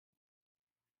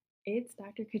It's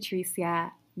Dr.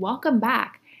 Catricia. Welcome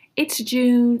back. It's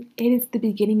June. It is the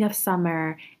beginning of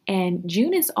summer, and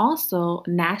June is also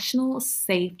National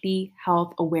Safety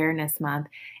Health Awareness Month.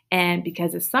 And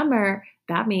because it's summer,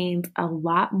 that means a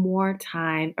lot more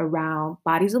time around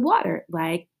bodies of water,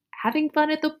 like having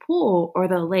fun at the pool or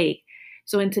the lake.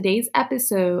 So, in today's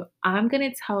episode, I'm going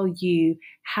to tell you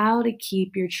how to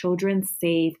keep your children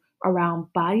safe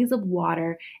around bodies of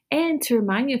water and to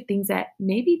remind you of things that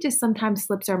maybe just sometimes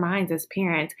slips our minds as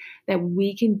parents that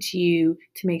we can do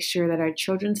to make sure that our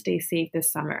children stay safe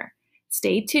this summer.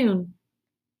 Stay tuned.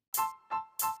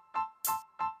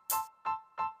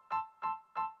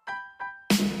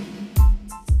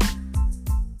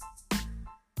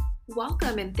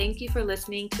 Welcome and thank you for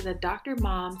listening to the Dr.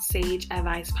 Mom Sage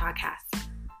Advice Podcast.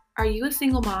 Are you a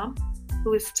single mom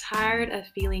who is tired of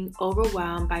feeling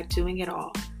overwhelmed by doing it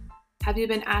all? Have you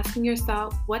been asking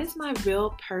yourself, what is my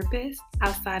real purpose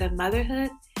outside of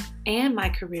motherhood and my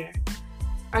career?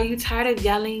 Are you tired of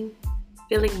yelling,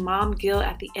 feeling mom guilt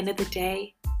at the end of the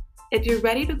day? If you're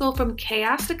ready to go from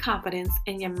chaos to confidence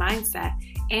in your mindset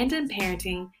and in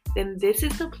parenting, then this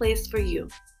is the place for you.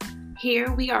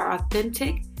 Here we are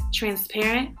authentic,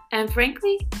 transparent, and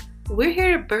frankly, we're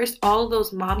here to burst all of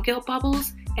those mom guilt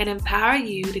bubbles and empower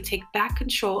you to take back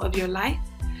control of your life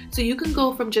so you can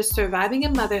go from just surviving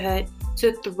in motherhood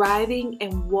to thriving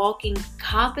and walking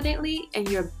confidently in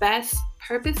your best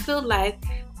purpose-filled life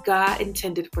God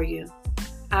intended for you.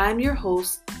 I'm your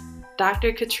host,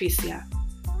 Dr. Catricia,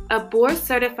 a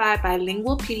board-certified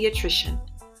bilingual pediatrician.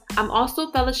 I'm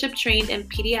also fellowship trained in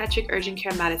pediatric urgent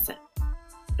care medicine.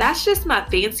 That's just my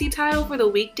fancy title for the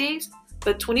weekdays,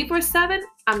 but 24/7,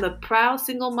 I'm the proud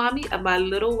single mommy of my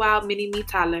little wild mini-me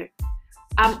toddler.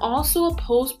 I'm also a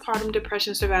postpartum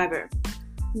depression survivor.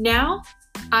 Now,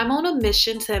 I'm on a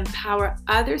mission to empower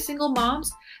other single moms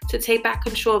to take back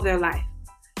control of their life.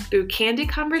 Through candid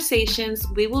conversations,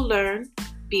 we will learn,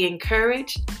 be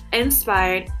encouraged,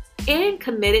 inspired, and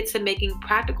committed to making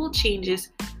practical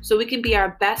changes so we can be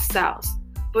our best selves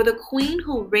for the queen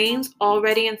who reigns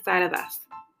already inside of us.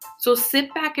 So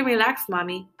sit back and relax,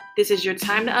 mommy. This is your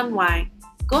time to unwind.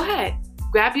 Go ahead,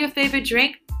 grab your favorite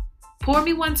drink. Pour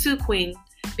me one too, queen,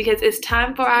 because it's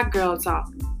time for our girl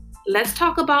talk. Let's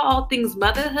talk about all things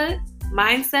motherhood,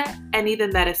 mindset, and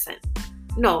even medicine.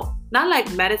 No, not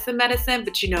like medicine,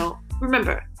 but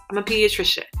remember, I'm a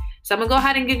pediatrician. So I'm going to go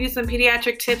ahead and give you some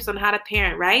pediatric tips on how to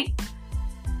parent, right?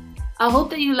 I hope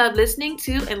that you love listening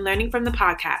to and learning from the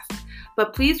podcast.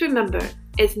 But please remember,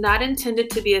 it's not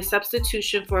intended to be a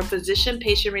substitution for a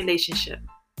physician-patient relationship.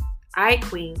 All right,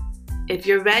 queen. If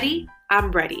you're ready,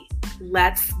 I'm ready.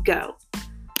 Let's go.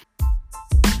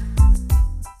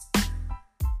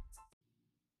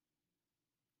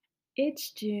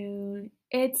 It's June.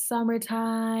 It's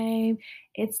summertime.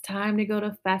 It's time to go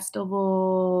to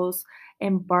festivals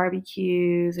and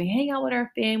barbecues and hang out with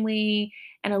our family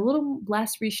and a little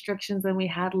less restrictions than we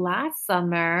had last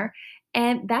summer.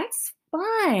 And that's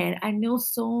fun. I know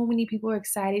so many people are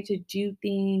excited to do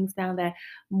things now that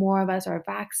more of us are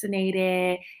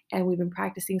vaccinated and we've been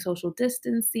practicing social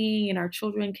distancing, and our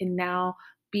children can now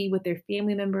be with their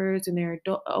family members and their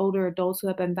older adults who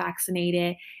have been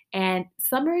vaccinated. And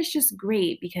summer is just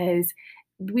great because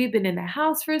we've been in the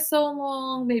house for so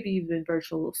long. Maybe you've been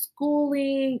virtual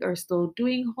schooling or still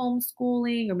doing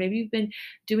homeschooling, or maybe you've been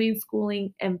doing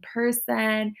schooling in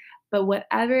person. But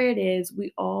whatever it is,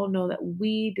 we all know that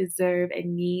we deserve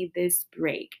and need this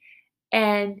break.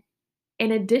 And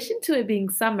in addition to it being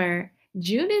summer,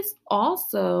 June is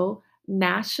also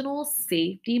National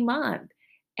Safety Month.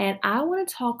 And I want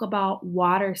to talk about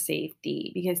water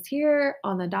safety because here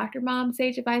on the Dr. Mom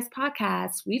Sage Advice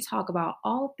podcast, we talk about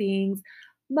all things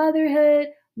motherhood,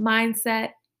 mindset,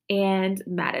 and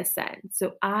medicine.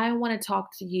 So I want to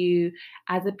talk to you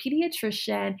as a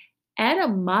pediatrician and a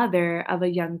mother of a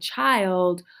young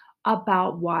child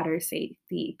about water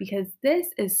safety because this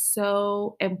is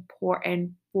so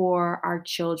important for our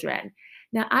children.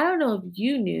 Now, I don't know if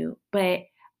you knew, but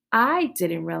I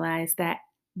didn't realize that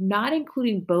not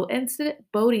including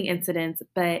boating incidents,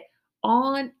 but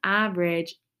on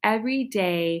average, every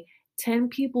day, 10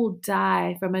 people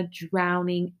die from a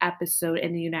drowning episode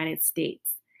in the United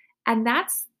States. And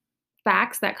that's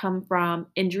facts that come from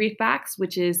Injury Facts,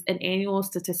 which is an annual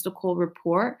statistical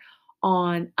report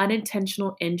on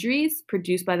unintentional injuries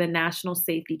produced by the National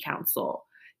Safety Council.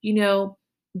 You know,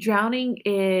 drowning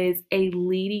is a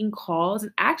leading cause,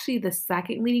 and actually the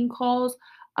second leading cause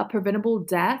of preventable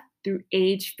death through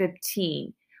age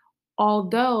 15.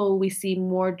 Although we see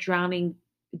more drowning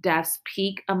deaths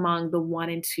peak among the 1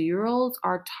 and 2-year-olds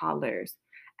are toddlers.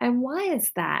 And why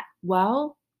is that?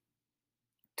 Well,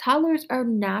 Toddlers are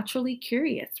naturally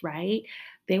curious, right?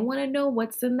 They want to know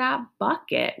what's in that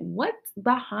bucket, what's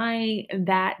behind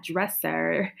that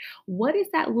dresser, what is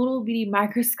that little bitty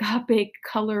microscopic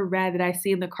color red that I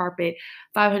see in the carpet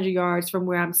 500 yards from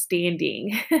where I'm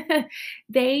standing.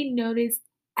 They notice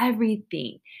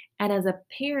everything. And as a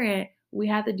parent, we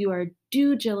have to do our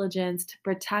due diligence to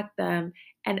protect them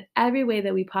in every way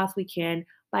that we possibly can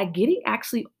by getting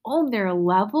actually on their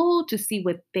level to see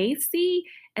what they see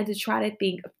and to try to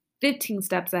think 15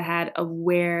 steps ahead of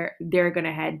where they're going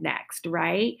to head next,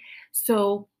 right?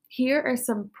 So, here are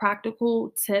some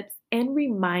practical tips and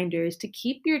reminders to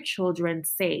keep your children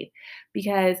safe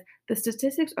because the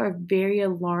statistics are very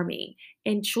alarming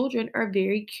and children are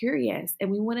very curious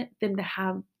and we want them to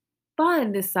have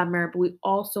fun this summer, but we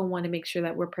also want to make sure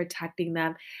that we're protecting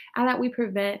them and that we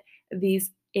prevent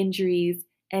these injuries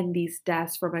and these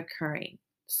deaths from occurring.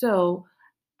 So,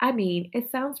 I mean,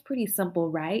 it sounds pretty simple,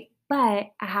 right?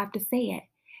 But I have to say it.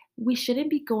 We shouldn't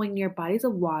be going near bodies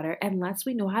of water unless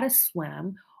we know how to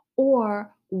swim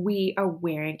or we are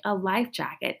wearing a life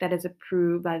jacket that is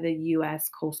approved by the US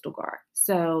Coastal Guard.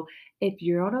 So, if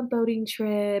you're on a boating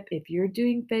trip, if you're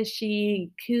doing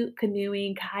fishing,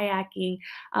 canoeing, kayaking,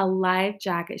 a life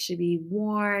jacket should be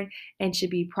worn and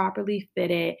should be properly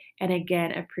fitted and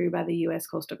again approved by the US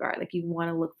Coastal Guard. Like you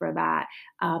want to look for that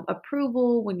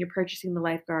approval when you're purchasing the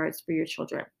lifeguards for your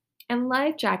children. And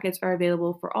life jackets are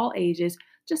available for all ages,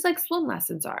 just like swim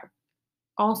lessons are.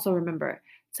 Also, remember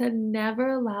to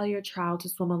never allow your child to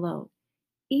swim alone.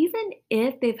 Even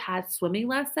if they've had swimming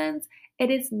lessons, it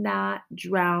is not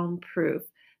drown proof.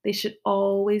 They should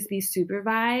always be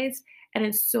supervised. And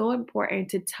it's so important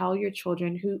to tell your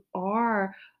children who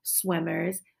are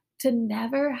swimmers to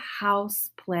never house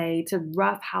play, to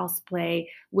rough house play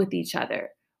with each other.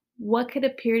 What could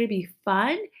appear to be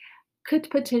fun could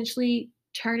potentially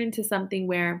turn into something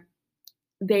where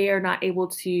they are not able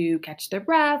to catch their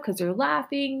breath because they're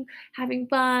laughing, having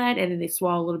fun, and then they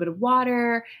swallow a little bit of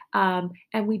water. And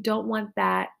we don't want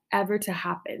that ever to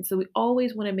happen. So we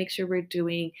always want to make sure we're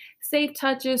doing safe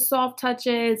touches, soft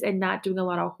touches, and not doing a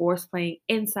lot of horse playing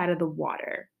inside of the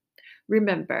water.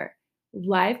 Remember,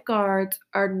 lifeguards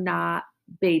are not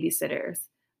babysitters.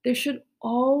 There should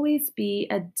always be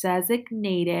a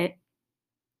designated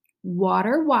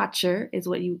water watcher, is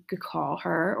what you could call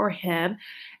her or him,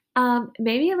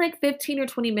 maybe in like 15 or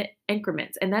 20-minute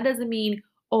increments. And that doesn't mean,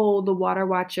 oh, the water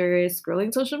watcher is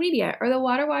scrolling social media or the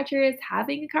water watcher is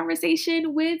having a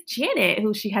conversation with Janet,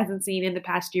 who she hasn't seen in the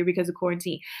past year because of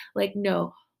quarantine. Like,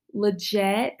 no,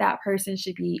 legit, that person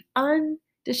should be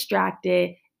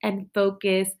undistracted and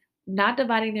focused, not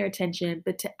dividing their attention,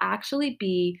 but to actually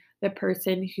be the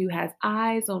person who has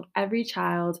eyes on every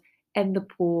child in the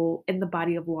pool, in the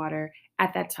body of water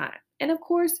at that time. And of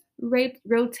course,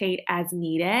 rotate as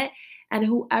needed. And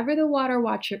whoever the water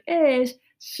watcher is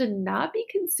should not be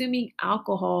consuming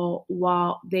alcohol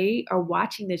while they are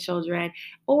watching the children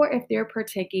or if they're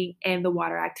partaking in the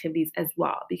water activities as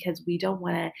well, because we don't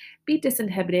want to be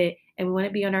disinhibited and we want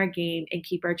to be on our game and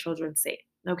keep our children safe.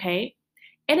 Okay.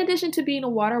 In addition to being a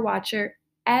water watcher,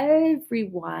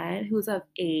 everyone who's of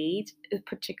age,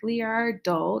 particularly our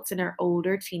adults and our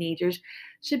older teenagers,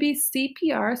 should be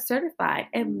CPR certified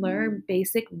and learn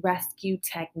basic rescue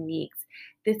techniques.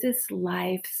 This is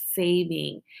life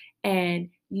saving, and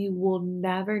you will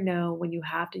never know when you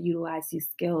have to utilize these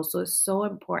skills. So it's so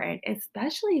important,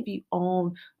 especially if you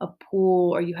own a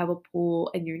pool or you have a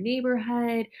pool in your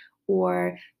neighborhood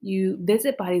or you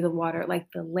visit bodies of water like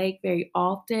the lake very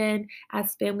often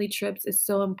as family trips. It's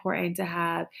so important to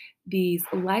have these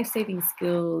life saving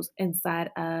skills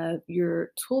inside of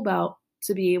your tool belt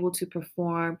to be able to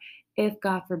perform if,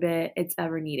 God forbid, it's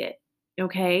ever needed.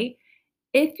 Okay.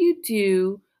 If you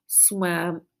do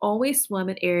swim, always swim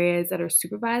in areas that are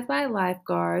supervised by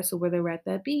lifeguards. So whether we're at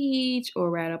the beach or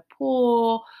we're at a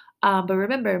pool. But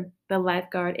remember, the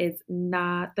lifeguard is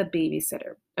not the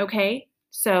babysitter. Okay.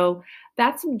 So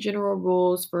that's some general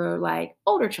rules for like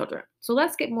older children. So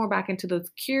let's get more back into those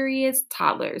curious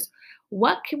toddlers.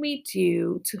 What can we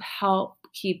do to help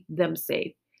keep them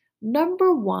safe?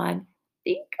 Number one,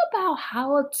 think about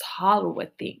how a toddler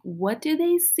would think. What do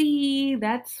they see?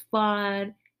 That's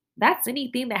fun. That's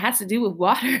anything that has to do with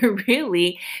water,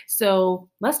 really. So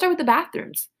let's start with the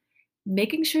bathrooms.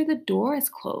 Making sure the door is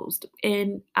closed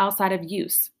and outside of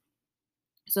use.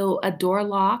 So a door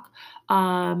lock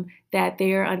that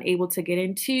they're unable to get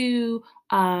into.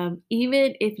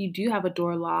 Even if you do have a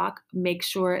door lock, make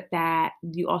sure that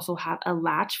you also have a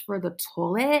latch for the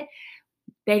toilet.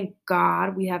 Thank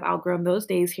God we have outgrown those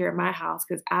days here at my house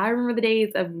because I remember the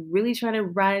days of really trying to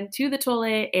run to the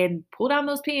toilet and pull down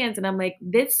those pants. And I'm like,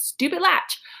 this stupid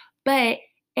latch. But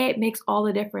It makes all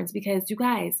the difference because you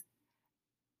guys,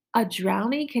 a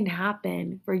drowning can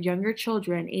happen for younger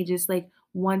children, ages like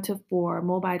 1 to 4,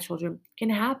 mobile children, can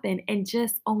happen in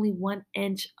just only 1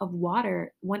 inch of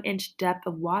water, 1 inch depth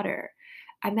of water.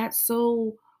 And that's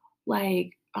so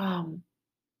like,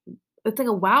 it's like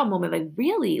a wow moment. Like,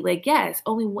 really? Like, yes,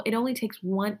 it only takes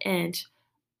 1 inch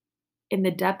in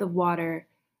the depth of water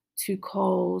to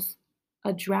cause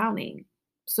a drowning.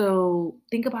 So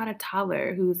think about a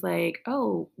toddler who's like,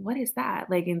 oh, what is that?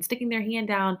 Like, and sticking their hand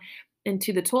down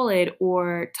into the toilet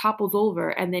or topples over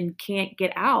and then can't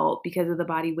get out because of the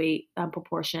body weight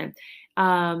proportion.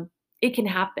 Um, it can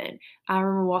happen. I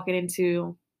remember walking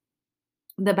into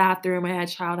the bathroom. I had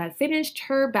a child had finished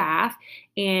her bath,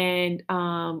 and I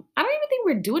don't even think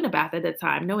we were doing a bath at the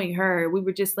time. Knowing her, we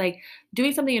were just like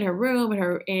doing something in her room,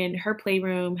 and her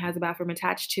playroom has a bathroom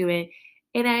attached to it.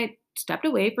 And I stepped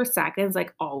away for seconds,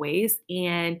 like always,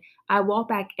 and I walked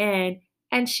back in.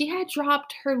 And she had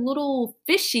dropped her little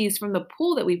fishies from the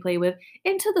pool that we play with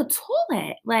into the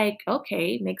toilet. Like,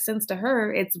 okay, makes sense to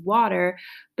her. It's water.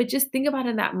 But just think about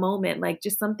in that moment, like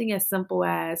just something as simple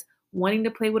as wanting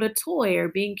to play with a toy or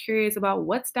being curious about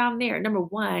what's down there. Number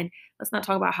one, let's not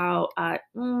talk about how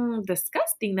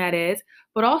disgusting that is.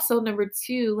 But also, number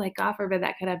two, like God forbid,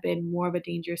 that could have been more of a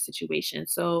dangerous situation.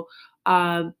 So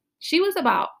she was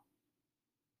about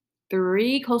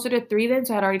 3, closer to 3 then,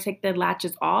 so I'd already taken the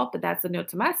latches off, but that's a note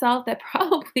to myself that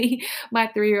probably my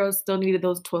 3-year-old still needed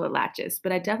those toilet latches,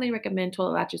 but I definitely recommend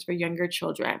toilet latches for younger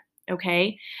children,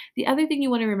 okay? The other thing you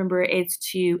wanna remember is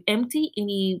to empty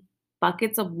any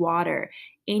buckets of water,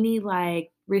 any, like,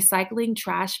 recycling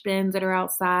trash bins that are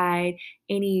outside,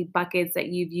 any buckets that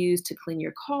you've used to clean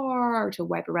your car or to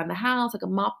wipe around the house, like a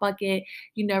mop bucket.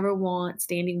 You never want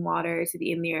standing water to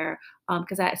be in there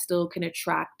because that still can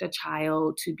attract a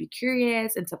child to be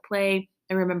curious and to play.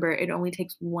 And remember, it only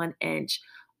takes 1 inch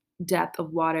depth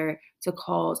of water to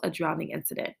cause a drowning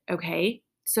incident. Okay.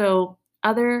 So,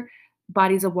 other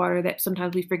bodies of water that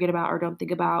sometimes we forget about or don't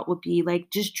think about would be like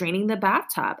just draining the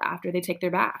bathtub after they take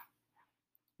their bath.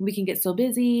 We can get so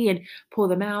busy and pull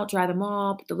them out, dry them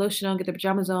off, put the lotion on, get the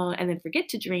pajamas on, and then forget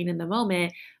to drain in the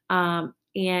moment.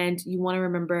 And you want to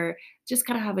remember just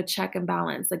kind of have a check and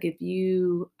balance. Like if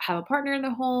you have a partner in the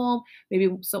home,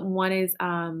 maybe someone is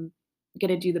going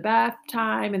to do the bath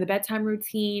time and the bedtime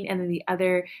routine, and then the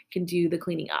other can do the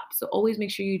cleaning up. So always make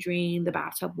sure you drain the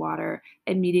bathtub water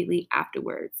immediately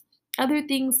afterwards. Other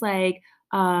things like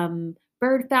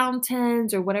bird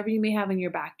fountains or whatever you may have in your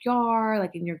backyard,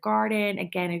 like in your garden.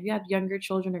 Again, if you have younger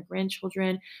children or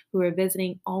grandchildren who are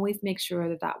visiting, always make sure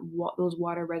that those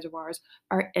water reservoirs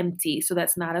are empty, so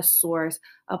that's not a source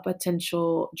of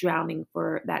potential drowning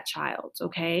for that child.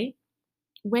 Okay,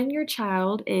 when your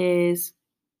child is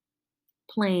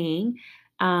playing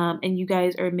and you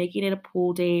guys are making it a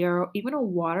pool day or even a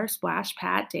water splash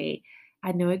pad day,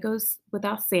 I know it goes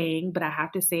without saying, but I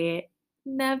have to say it.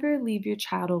 Never leave your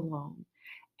child alone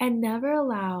and never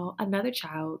allow another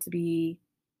child to be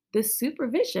the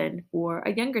supervision for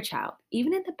a younger child,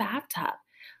 even in the bathtub.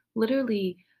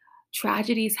 Literally,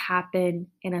 tragedies happen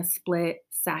in a split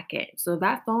second. So if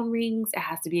that phone rings, it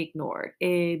has to be ignored.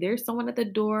 If there's someone at the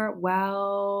door,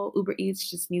 well, Uber Eats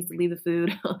just needs to leave the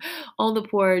food on the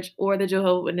porch, or the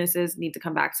Jehovah's Witnesses need to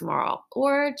come back tomorrow.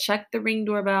 Or check the ring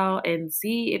doorbell and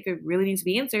see if it really needs to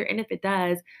be answered. And if it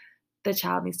does, the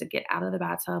child needs to get out of the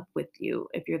bathtub with you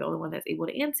if you're the only one that's able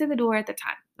to answer the door at the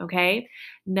time. Okay.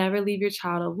 Never leave your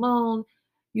child alone.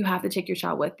 You have to take your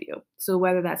child with you. So,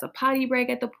 whether that's a potty break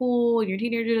at the pool and your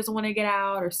teenager doesn't want to get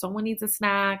out or someone needs a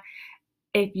snack,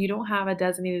 if you don't have a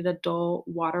designated adult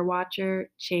water watcher,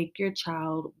 take your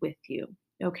child with you.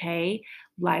 Okay.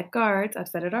 Lifeguards, I've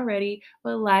said it already,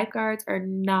 but lifeguards are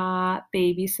not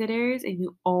babysitters, and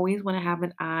you always want to have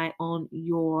an eye on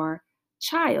your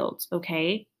child.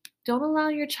 Okay. Don't allow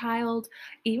your child,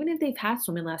 even if they've had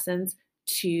swimming lessons,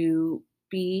 to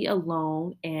be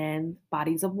alone in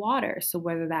bodies of water. So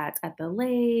whether that's at the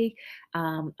lake,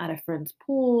 at a friend's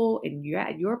pool, and you're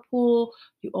at your pool,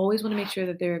 you always want to make sure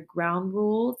that there are ground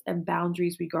rules and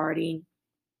boundaries regarding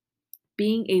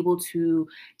being able to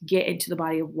get into the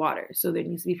body of water. So there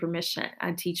needs to be permission.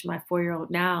 I teach my 4-year-old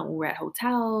now when we're at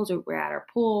hotels or we're at our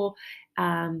pool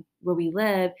where we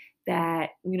live that,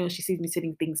 she sees me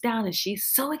sitting things down and she's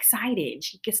so excited.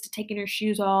 She gets to taking her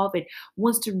shoes off and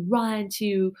wants to run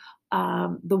to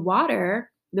the water,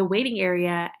 the waiting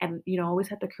area, and, always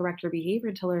have to correct her behavior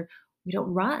and tell her, we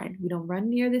don't run. We don't run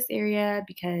near this area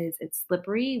because it's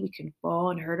slippery. We can fall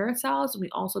and hurt ourselves. And we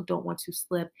also don't want to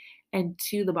slip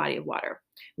into the body of water.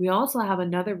 We also have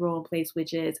another rule in place,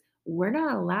 which is we're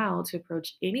not allowed to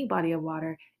approach any body of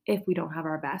water if we don't have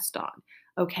our vest on.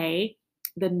 Okay.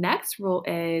 The next rule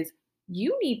is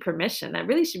you need permission. That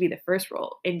really should be the first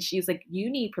rule. And she's like, you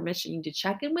need permission. You need to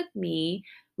check in with me.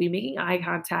 We making eye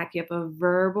contact. You have a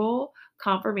verbal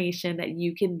confirmation that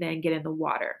you can then get in the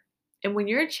water. And when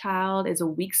your child is a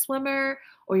weak swimmer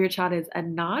or your child is a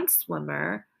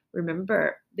non-swimmer,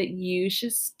 remember that you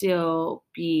should still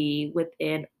be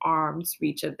within arm's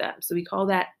reach of them. So we call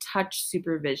that touch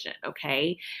supervision.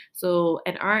 Okay. So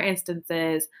in our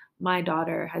instances, my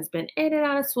daughter has been in and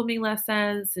out of swimming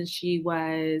lessons since she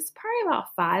was probably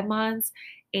about 5 months.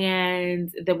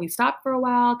 And then we stopped for a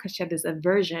while because she had this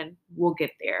aversion. We'll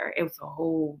get there. It was a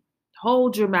whole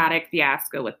dramatic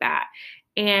fiasco with that.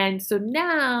 And so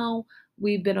now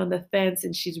we've been on the fence,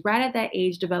 and she's right at that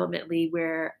age developmentally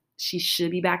where she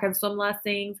should be back on swim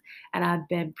lessons. And I've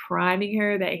been priming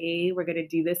her that, hey, we're going to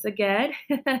do this again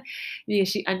because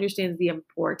she understands the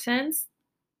importance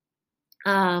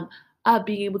um, of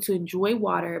being able to enjoy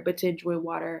water, but to enjoy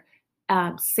water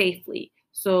safely.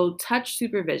 So, touch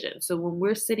supervision. So, when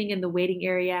we're sitting in the waiting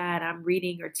area and I'm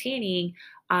reading or tanning,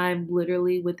 I'm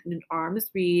literally within an arm's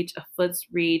reach, a foot's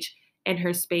reach in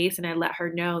her space, and I let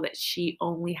her know that she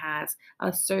only has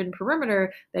a certain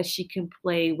perimeter that she can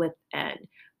play within.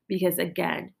 Because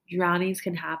again, drownings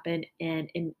can happen in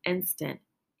an instant.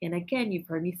 And again, you've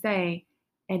heard me say,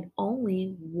 and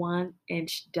only 1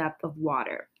 inch depth of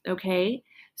water. Okay.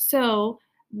 So,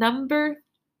 number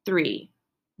three,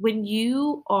 when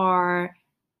you are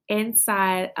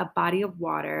inside a body of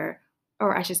water,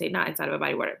 or I should say, not inside of a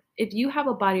body of water, if you have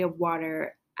a body of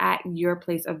water at your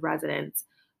place of residence,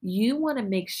 you want to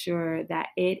make sure that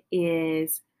it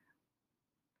is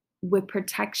with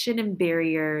protection and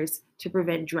barriers to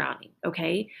prevent drowning.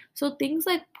 Okay. So, things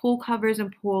like pool covers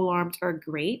and pool alarms are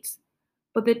great,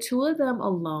 but the two of them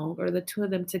alone or the two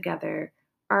of them together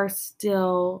are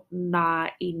still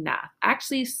not enough.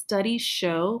 Actually, studies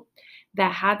show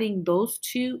that having those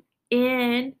two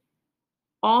and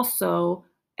also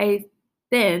a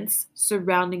fence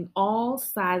surrounding all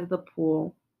sides of the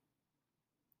pool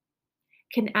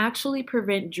can actually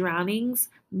prevent drownings,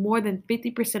 more than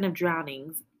 50% of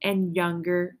drownings, in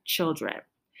younger children.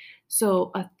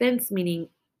 So, a fence meaning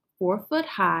 4 foot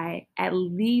high, at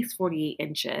least 48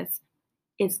 inches.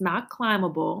 It's not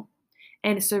climbable,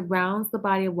 and it surrounds the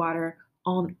body of water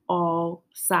on all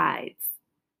sides.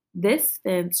 This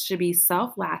fence should be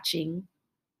self latching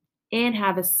and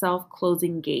have a self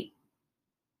closing gate.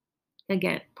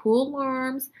 Again, pool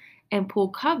alarms and pool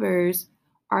covers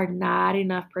are not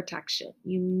enough protection.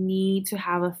 You need to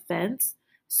have a fence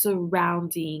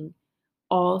surrounding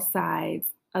all sides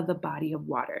of the body of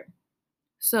water.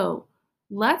 So,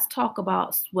 let's talk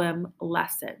about swim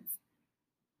lessons.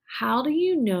 How do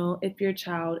you know if your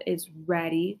child is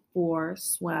ready for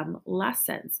swim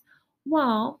lessons?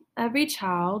 Well, every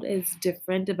child is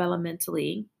different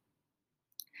developmentally,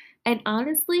 and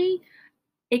honestly,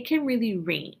 it can really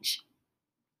range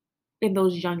in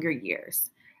those younger years.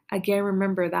 Again,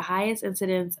 remember the highest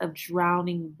incidence of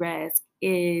drowning risk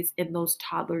is in those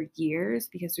toddler years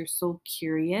because they're so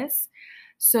curious.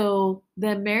 So,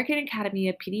 the American Academy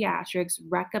of Pediatrics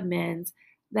recommends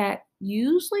that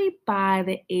usually by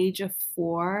the age of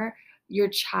 4, your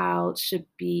child should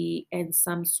be in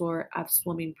some sort of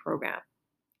swimming program.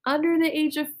 Under the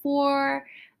age of 4,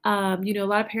 a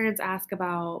lot of parents ask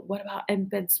about what about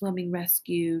infant swimming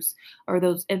rescues or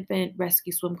those infant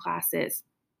rescue swim classes.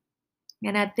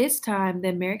 And at this time, the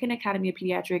American Academy of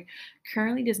Pediatrics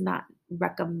currently does not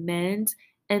recommend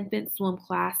infant swim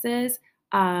classes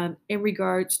in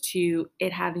regards to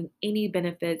it having any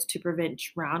benefits to prevent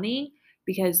drowning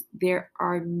because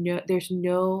there's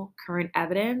no current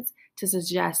evidence to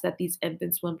suggest that these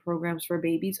infant swim programs for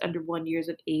babies under 1 years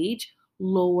of age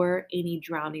lower any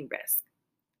drowning risk.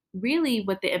 Really,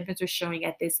 what the infants are showing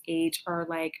at this age are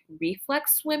like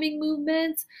reflex swimming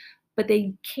movements, but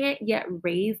they can't yet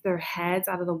raise their heads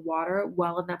out of the water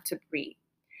well enough to breathe.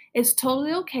 It's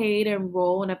totally okay to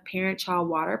enroll in a parent child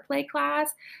water play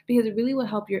class because it really will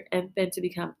help your infant to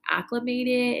become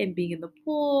acclimated and being in the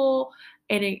pool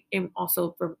and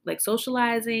also for like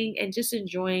socializing and just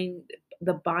enjoying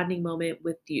the bonding moment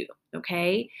with you.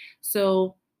 Okay.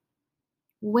 So,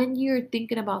 when you're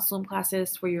thinking about swim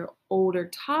classes for your older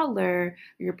toddler,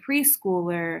 your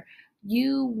preschooler,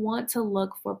 you want to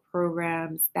look for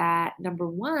programs that, number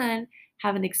one,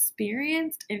 have an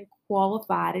experienced and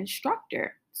qualified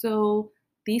instructor. So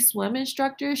these swim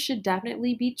instructors should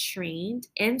definitely be trained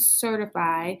and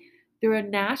certified through a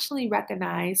nationally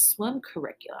recognized swim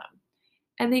curriculum.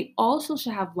 And they also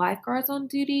should have lifeguards on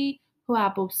duty who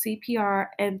have both CPR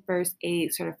and first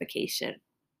aid certification.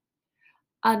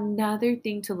 Another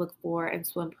thing to look for in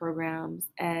swim programs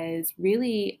is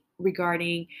really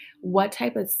regarding what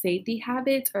type of safety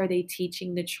habits are they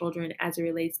teaching the children as it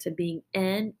relates to being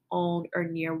in, on, or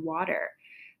near water.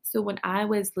 So when I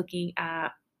was looking at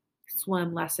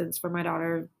swim lessons for my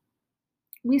daughter,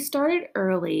 we started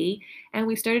early, and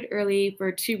we started early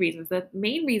for 2 reasons. The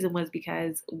main reason was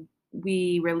because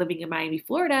we were living in Miami,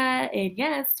 Florida, and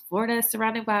yes, Florida is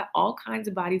surrounded by all kinds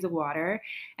of bodies of water,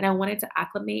 and I wanted to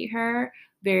acclimate her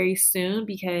very soon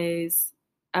because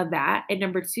of that. And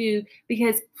number 2,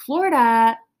 because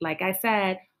Florida, like I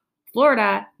said,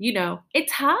 Florida,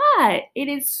 it's hot. It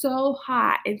is so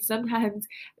hot, and sometimes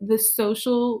the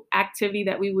social activity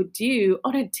that we would do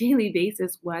on a daily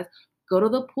basis was go to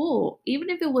the pool, even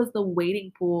if it was the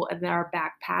wading pool in our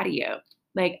back patio.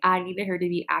 Like, I needed her to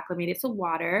be acclimated to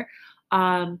water.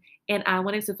 Um, and I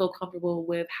wanted to feel comfortable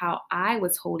with how I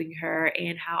was holding her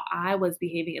and how I was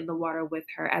behaving in the water with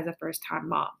her as a first time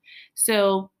mom.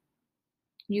 So,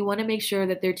 you want to make sure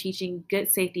that they're teaching good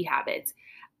safety habits.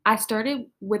 I started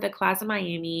with a class in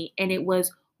Miami, and it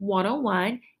was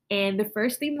 101. And the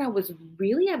first thing that I was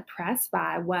really impressed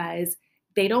by was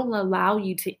they don't allow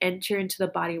you to enter into the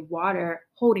body of water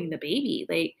holding the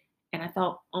baby. And I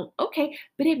thought, oh, okay,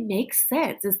 but it makes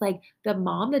sense. It's like the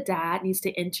mom, the dad needs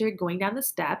to enter going down the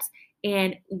steps,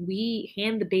 and we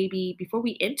hand the baby before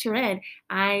we enter in.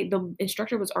 The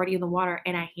instructor was already in the water,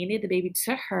 and I handed the baby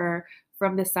to her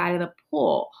from the side of the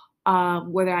pool,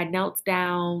 whether I knelt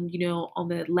down, on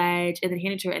the ledge and then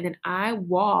handed to her. And then I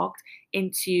walked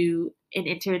into and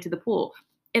entered into the pool.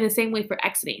 In the same way for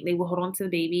exiting, they will hold on to the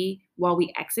baby while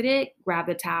we exited, grab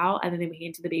the towel, and then they would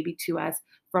hand to the baby to us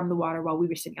from the water while we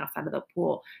were sitting outside of the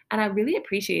pool. And I really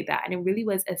appreciate that. And it really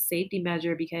was a safety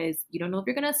measure because you don't know if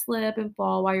you're going to slip and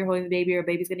fall while you're holding the baby, or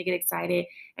baby's going to get excited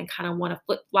and kind of want to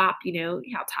flip flop,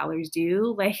 how toddlers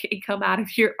do, like and come out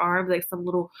of your arms like some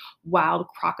little wild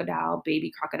crocodile, baby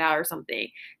crocodile or something.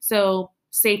 So,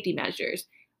 safety measures.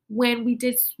 When we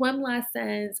did swim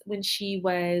lessons, when she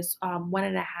was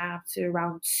 1.5 to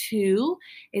around 2,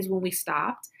 is when we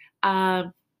stopped.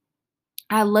 Um,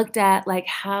 I looked at like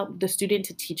how the student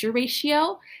to teacher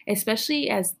ratio, especially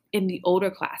as in the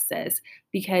older classes,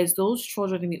 because those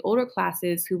children in the older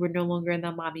classes who were no longer in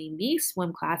the mommy and me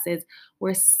swim classes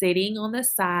were sitting on the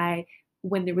side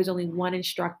when there was only one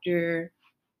instructor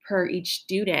per each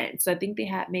student. So I think they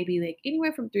had maybe like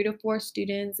anywhere from 3 to 4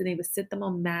 students, and they would sit them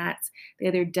on mats. They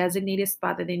had their designated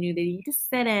spot that they knew they needed to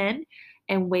sit in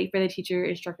and wait for the teacher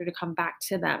instructor to come back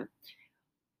to them.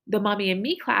 The mommy and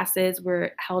me classes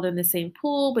were held in the same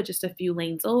pool, but just a few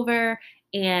lanes over.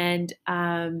 And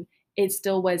it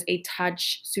still was a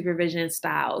touch supervision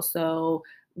style. So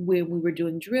when we were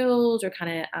doing drills or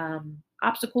kind of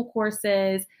obstacle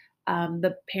courses,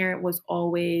 the parent was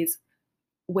always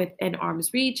within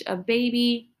arm's reach of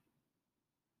baby,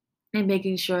 and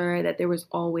making sure that there was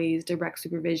always direct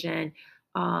supervision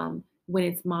when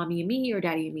it's mommy and me, or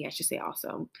daddy and me, I should say,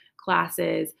 also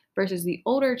classes versus the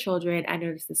older children. I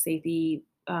noticed the safety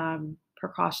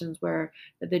precautions were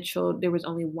that there was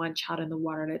only one child in the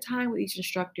water at a time with each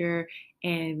instructor,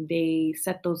 and they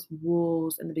set those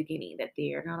rules in the beginning that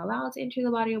they are not allowed to enter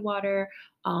the body of water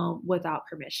without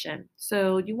permission.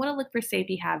 So you want to look for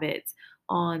safety habits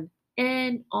on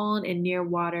in, on, and near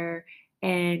water,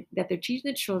 and that they're teaching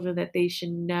the children that they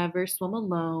should never swim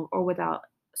alone or without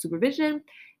supervision,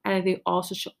 and that they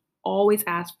also should always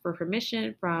ask for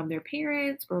permission from their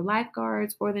parents or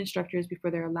lifeguards or the instructors before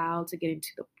they're allowed to get into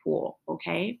the pool.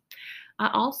 Okay.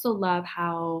 I also love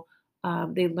how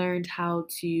they learned how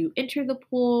to enter the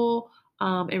pool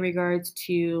in regards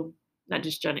to not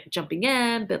just jumping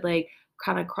in, but like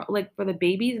kind of like for the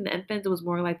babies and the infants, it was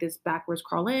more like this backwards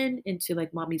crawl in into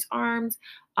like mommy's arms.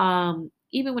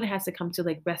 Even when it has to come to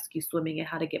like rescue swimming and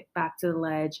how to get back to the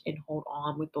ledge and hold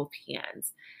on with both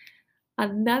hands.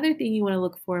 Another thing you want to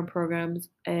look for in programs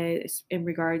is in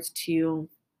regards to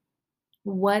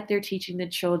what they're teaching the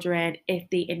children if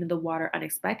they enter the water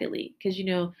unexpectedly. Because,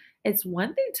 it's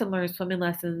one thing to learn swimming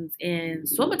lessons in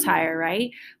swim attire,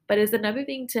 right? But it's another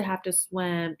thing to have to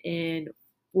swim in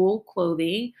full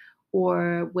clothing,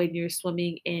 or when you're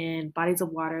swimming in bodies of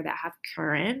water that have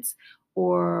currents,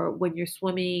 or when you're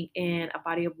swimming in a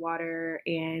body of water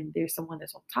and there's someone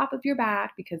that's on top of your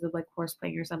back because of like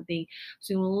horseplaying or something.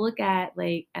 So you want to look at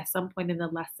like at some point in the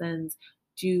lessons,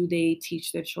 do they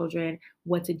teach their children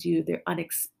what to do if they're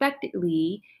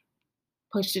unexpectedly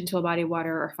pushed into a body of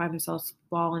water or find themselves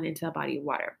falling into a body of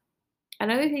water?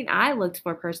 Another thing I looked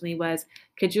for personally was,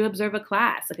 could you observe a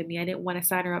class? Like, I mean, I didn't want to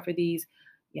sign her up for these.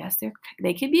 Yes,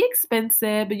 they can be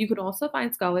expensive, but you can also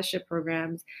find scholarship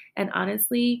programs. And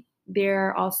honestly, there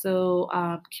are also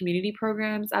community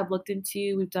programs I've looked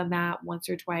into. We've done that once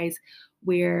or twice,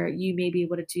 where you may be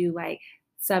able to do like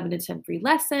 7 to 10 free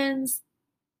lessons,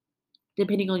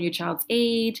 depending on your child's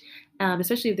age,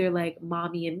 especially if they're like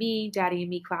mommy and me, daddy and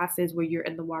me classes where you're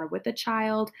in the water with a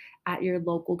child at your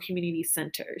local community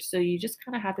center. So you just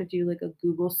kind of have to do like a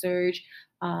Google search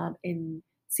and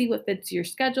see what fits your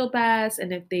schedule best.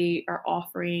 And if they are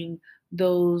offering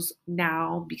those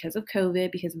now because of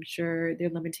COVID, because I'm sure they're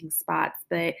limiting spots,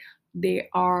 but there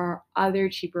are other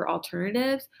cheaper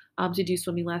alternatives to do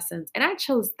swimming lessons. And I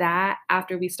chose that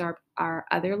after we start our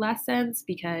other lessons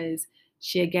because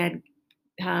she again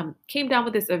came down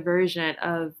with this aversion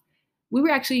of we were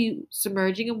actually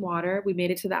submerging in water. We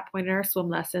made it to that point in our swim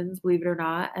lessons, believe it or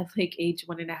not, at like age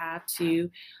 1.5, 2.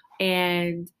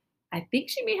 And I think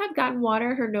she may have gotten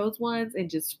water her nose once and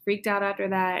just freaked out after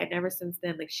that. And ever since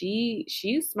then, like she's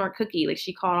a smart cookie. Like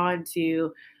she caught on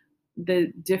to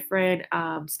the different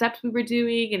steps we were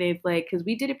doing, and if like because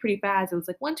we did it pretty fast, it was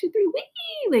like 1 2 3 wee,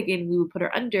 like, and we would put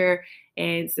her under,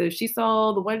 and so she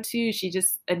saw the 1 2, she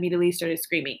just immediately started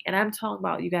screaming, and I'm talking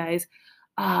about, you guys,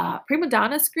 prima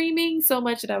donna screaming so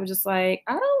much that I was just like,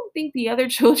 I don't think the other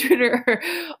children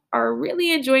are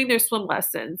really enjoying their swim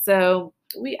lesson. So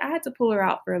I had to pull her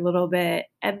out for a little bit,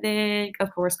 and then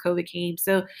of course COVID came,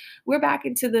 so we're back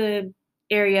into the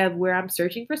area of where I'm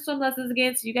searching for swim lessons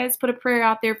again. So you guys put a prayer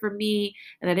out there for me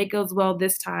and that it goes well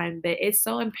this time. But it's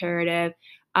so imperative.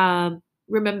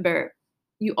 Remember,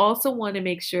 you also want to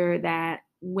make sure that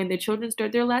when the children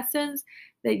start their lessons,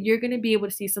 that you're going to be able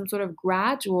to see some sort of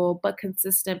gradual but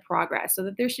consistent progress so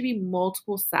that there should be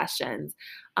multiple sessions.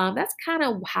 That's kind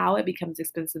of how it becomes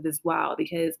expensive as well,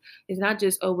 because it's not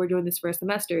just, oh, we're doing this for a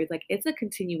semester. It's like it's a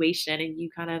continuation and you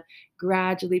kind of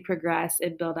gradually progress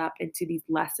and build up into these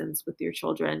lessons with your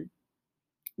children.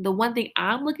 The one thing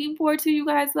I'm looking forward to, you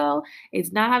guys, though,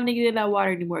 is not having to get in that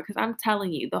water anymore. Because I'm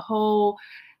telling you, the whole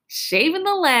shaving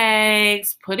the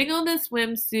legs, putting on the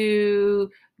swimsuit,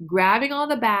 grabbing all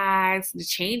the bags to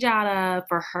change out of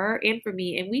for her and for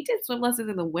me. And we did swim lessons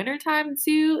in the wintertime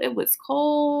too. It was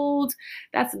cold.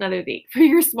 That's another thing. For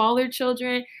your smaller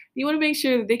children, you want to make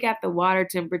sure that they got the water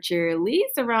temperature at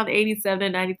least around 87 to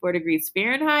 94 degrees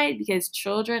Fahrenheit, because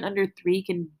children under 3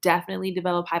 can definitely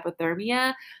develop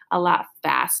hypothermia a lot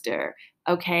faster.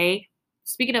 Okay.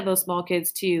 Speaking of those small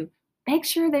kids too, make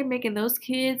sure they're making those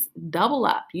kids double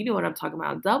up. You know what I'm talking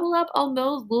about. Double up on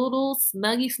those little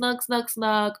snuggy,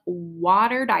 snug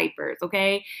water diapers,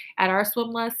 okay? At our swim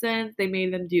lessons, they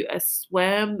made them do a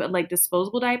swim, like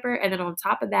disposable diaper. And then on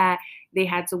top of that, they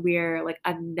had to wear like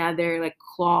another like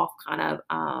cloth kind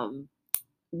of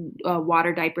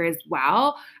water diaper as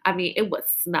well. I mean, it was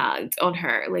snugged on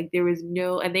her. Like there was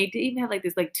no, and they didn't even have like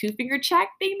this like 2 finger check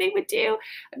thing they would do.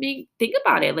 I mean, think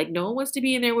about it. Like no one wants to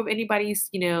be in there with anybody's,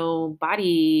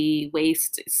 body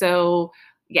waste. So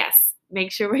yes,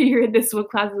 make sure when you're in this swim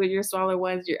classes with your smaller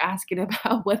ones, you're asking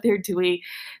about what they're doing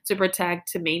to protect,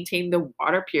 to maintain the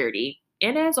water purity.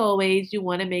 And as always, you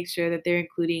want to make sure that they're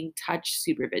including touch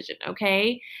supervision.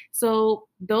 Okay. So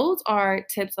those are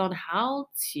tips on how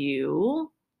to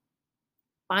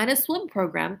find a swim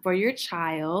program for your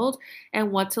child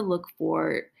and what to look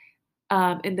for,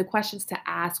 and the questions to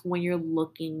ask when you're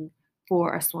looking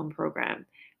for a swim program.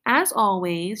 As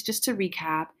always, just to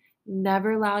recap,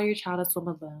 never allow your child to swim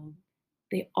alone.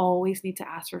 They always need to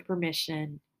ask for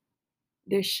permission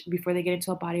before they get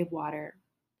into a body of water.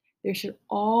 There should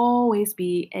always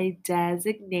be a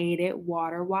designated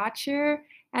water watcher,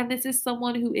 and this is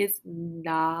someone who is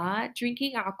not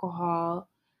drinking alcohol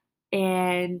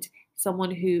and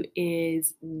someone who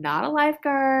is not a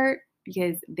lifeguard,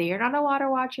 because they are not a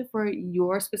water watcher for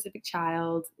your specific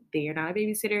child. They are not a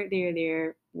babysitter. They are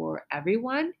there for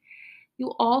everyone.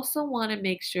 You also want to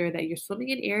make sure that you're swimming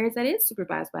in areas that is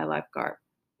supervised by a lifeguard.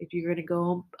 If you're going to go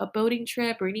on a boating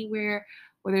trip or anywhere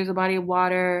where there's a body of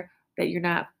water that you're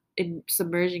not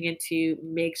submerging into,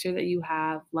 make sure that you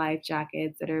have life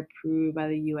jackets that are approved by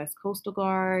the U.S. Coastal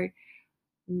Guard.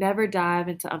 Never dive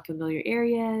into unfamiliar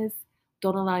areas.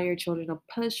 Don't allow your children to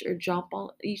push or jump on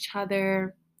each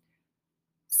other.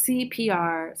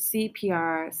 CPR,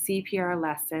 CPR, CPR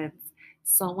lessons.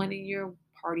 Someone in your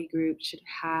party group should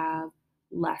have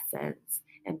lessons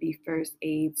and be first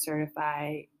aid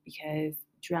certified, because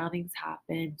drownings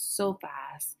happen so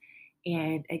fast.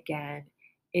 And again,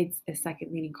 it's a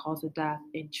second leading cause of death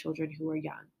in children who are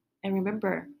young. And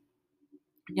remember,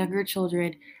 younger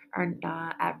children are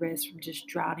not at risk from just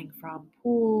drowning from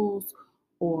pools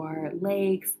or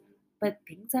lakes, but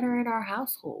things that are in our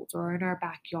households or in our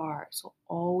backyard. So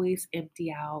always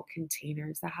empty out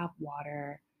containers that have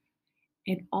water.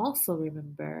 And also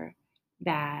remember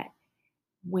that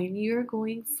when you're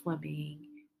going swimming,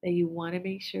 that you want to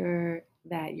make sure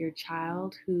that your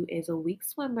child who is a weak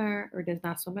swimmer or does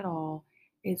not swim at all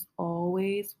is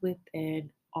always within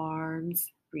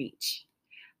arm's reach.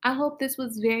 I hope this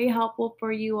was very helpful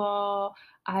for you all.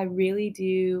 I really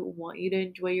do want you to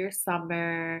enjoy your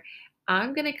summer.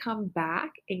 I'm going to come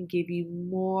back and give you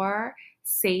more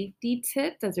safety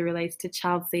tips as it relates to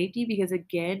child safety because,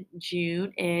 again,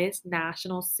 June is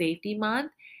National Safety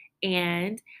Month.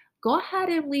 And go ahead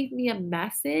and leave me a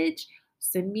message,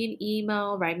 send me an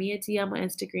email, write me a DM on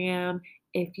Instagram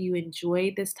if you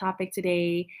enjoyed this topic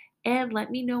today, and let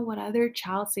me know what other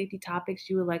child safety topics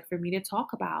you would like for me to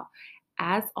talk about.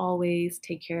 As always,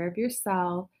 take care of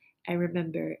yourself and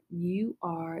remember, you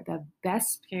are the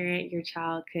best parent your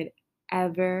child could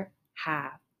ever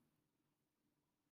have.